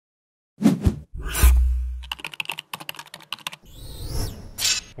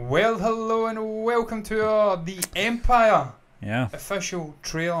Well, hello and welcome to the Empire official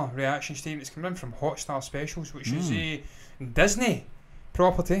trailer reaction statement. It's coming in from Hotstar Specials, which is a Disney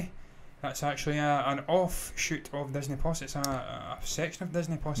property. That's actually an offshoot of Disney Plus. It's a section of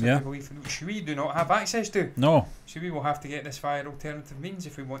Disney Plus, I believe, which we do not have access to. No. So we will have to get this via alternative means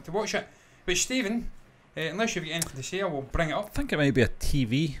if we want to watch it. But Stephen, unless you've got anything to say, I will bring it up. I think it might be a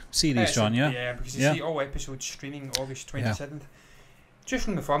TV series, John, Yeah, because you see all episodes streaming August 27th. Just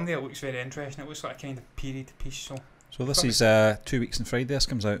from the thumbnail, it looks very interesting. It looks like a kind of period piece. So this is 2 weeks and Friday. This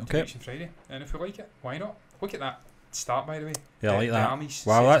comes out. Okay. 2 weeks and Friday, and if we like it, why not? Look at that start, by the way. Yeah, I like that.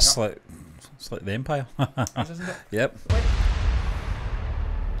 Wow, that's like it's like the Empire. Isn't it? Yep.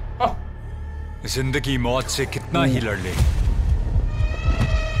 Oh. जिंदगी मौत से कितना ही लड़ ले,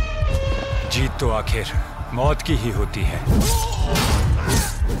 जीत तो आखिर मौत की ही होती है।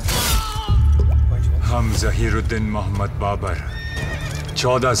 हम ज़हीरुद्दीन मोहम्मद बाबर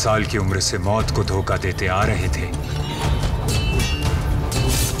 14 साल की उम्र से मौत को धोखा देते आ रहे थे,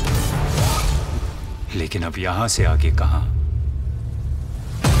 लेकिन अब यहाँ से आगे कहाँ?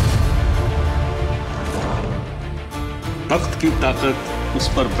 वक्त की ताकत उस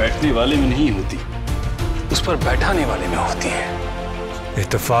पर बैठने वाले में नहीं होती, उस पर बैठाने वाले में होती है।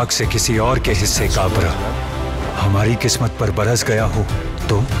 इत्तेफाक से किसी और के हिस्से का अबरा हमारी किस्मत पर बरस गया हो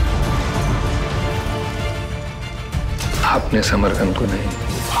तो? आपने समरकंद को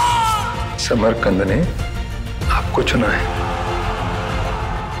नहीं, समरकंद ने आपको चुना है।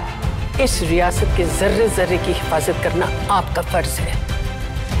 इस रियासत के जर्रे जर्रे की हिफाजत करना आपका फर्ज है।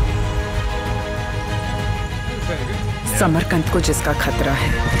 समरकंद को जिसका खतरा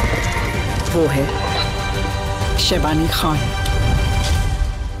है वो है शैबानी खान।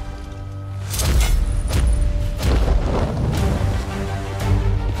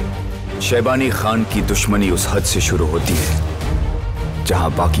 शैबानी खान की दुश्मनी उस हद से शुरू होती है जहां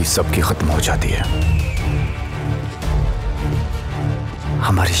बाकी सबकी खत्म हो जाती है।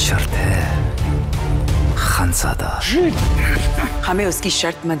 हमारी शर्त है खानजादा। हमें उसकी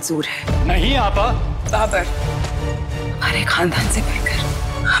शर्त मंजूर है। नहीं आपा। बाबर, हमारे खानदान से बढ़कर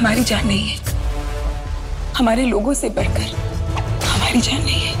हमारी जान नहीं है, हमारे लोगों से बढ़कर हमारी जान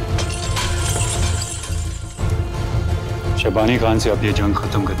नहीं है। शैबानी खान से अब ये जंग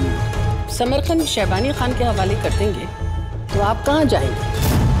खत्म करनी है। समरकंद शैबानी खान के हवाले कर देंगे तो आप कहाँ जाएंगे?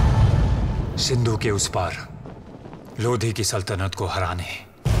 सिंधु के उस पार लोधी की सल्तनत को हराने।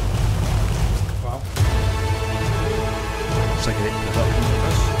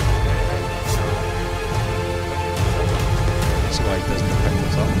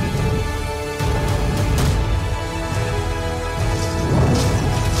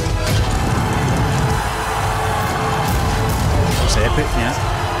 It's epic, yeah.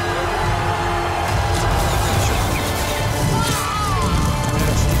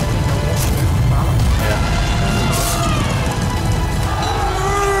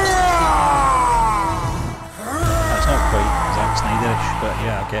 But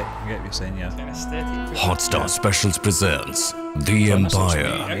yeah, I get what you're saying, yeah. Hotstar Specials presents The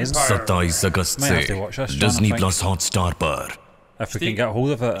Empire 27 अगस्त से Disney Plus Hotstar पर। If we can get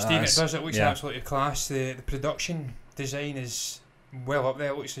hold of it. Stephen, it does. It looks absolutely class. The production design is well up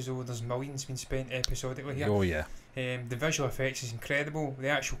there. It looks as though there's millions been spent episodically here. Oh yeah. The visual effects is incredible. The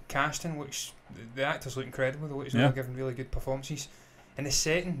actual casting looks, the actors look incredible. They look as though they're giving really good performances. And the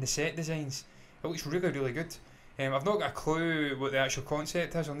setting, the set designs, it looks really good. I've not got a clue what the actual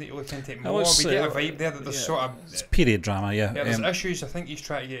concept is. I'll need to look into it more. We get a vibe there that there's sort of... It's period drama, yeah. Yeah, there's issues. I think he's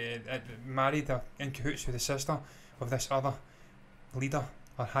trying to get married or in cahoots with the sister of this other leader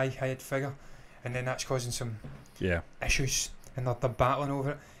or high-headed figure, and then that's causing some issues, and they're battling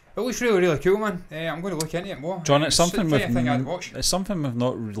over it. It looks really cool, man. I'm going to look into it more. John, it's something we've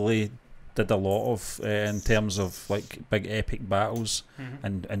not really did a lot of in terms of like big epic battles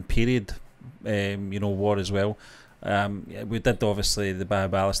and period. War as well. We did obviously the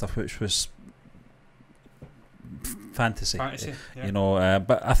Bala stuff, which was fantasy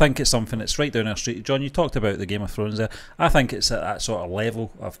but I think it's something that's right down our street. John, you talked about the Game of Thrones there. I think it's at that sort of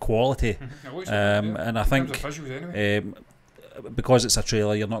level of quality, and I think because it's a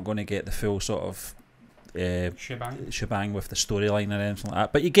trailer, you're not going to get the full sort of shebang with the storyline or anything like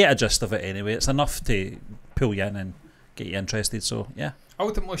that, but you get a gist of it anyway. It's enough to pull you in and get you interested, so yeah.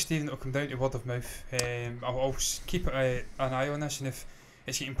 Ultimately, Stephen, it'll come down to word of mouth. I'll keep an eye on this, and if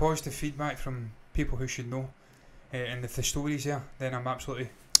it's getting positive feedback from people who should know, and if the story's there, then I'm absolutely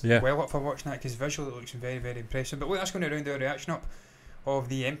well up for watching that, because visually it looks very impressive. But look, that's going to round our reaction up of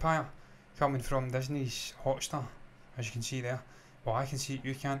The Empire, coming from Disney's Hotstar, as you can see there. Well, I can see it,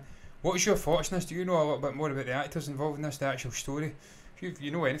 you can. What's your thoughts on this? Do you know a little bit more about the actors involved in this, the actual story? If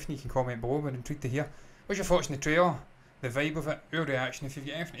you know anything, you can comment below. We're intrigued to hear. What's your thoughts on the trailer? The vibe of it, your reaction. If you've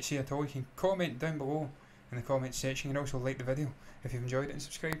got anything to say at all, you can comment down below in the comment section. You can also like the video if you've enjoyed it, and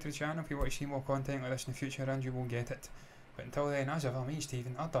subscribe to the channel if you want to see more content like this in the future, and you will get it. But until then, as ever, me,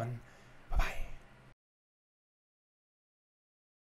 Stephen, are done.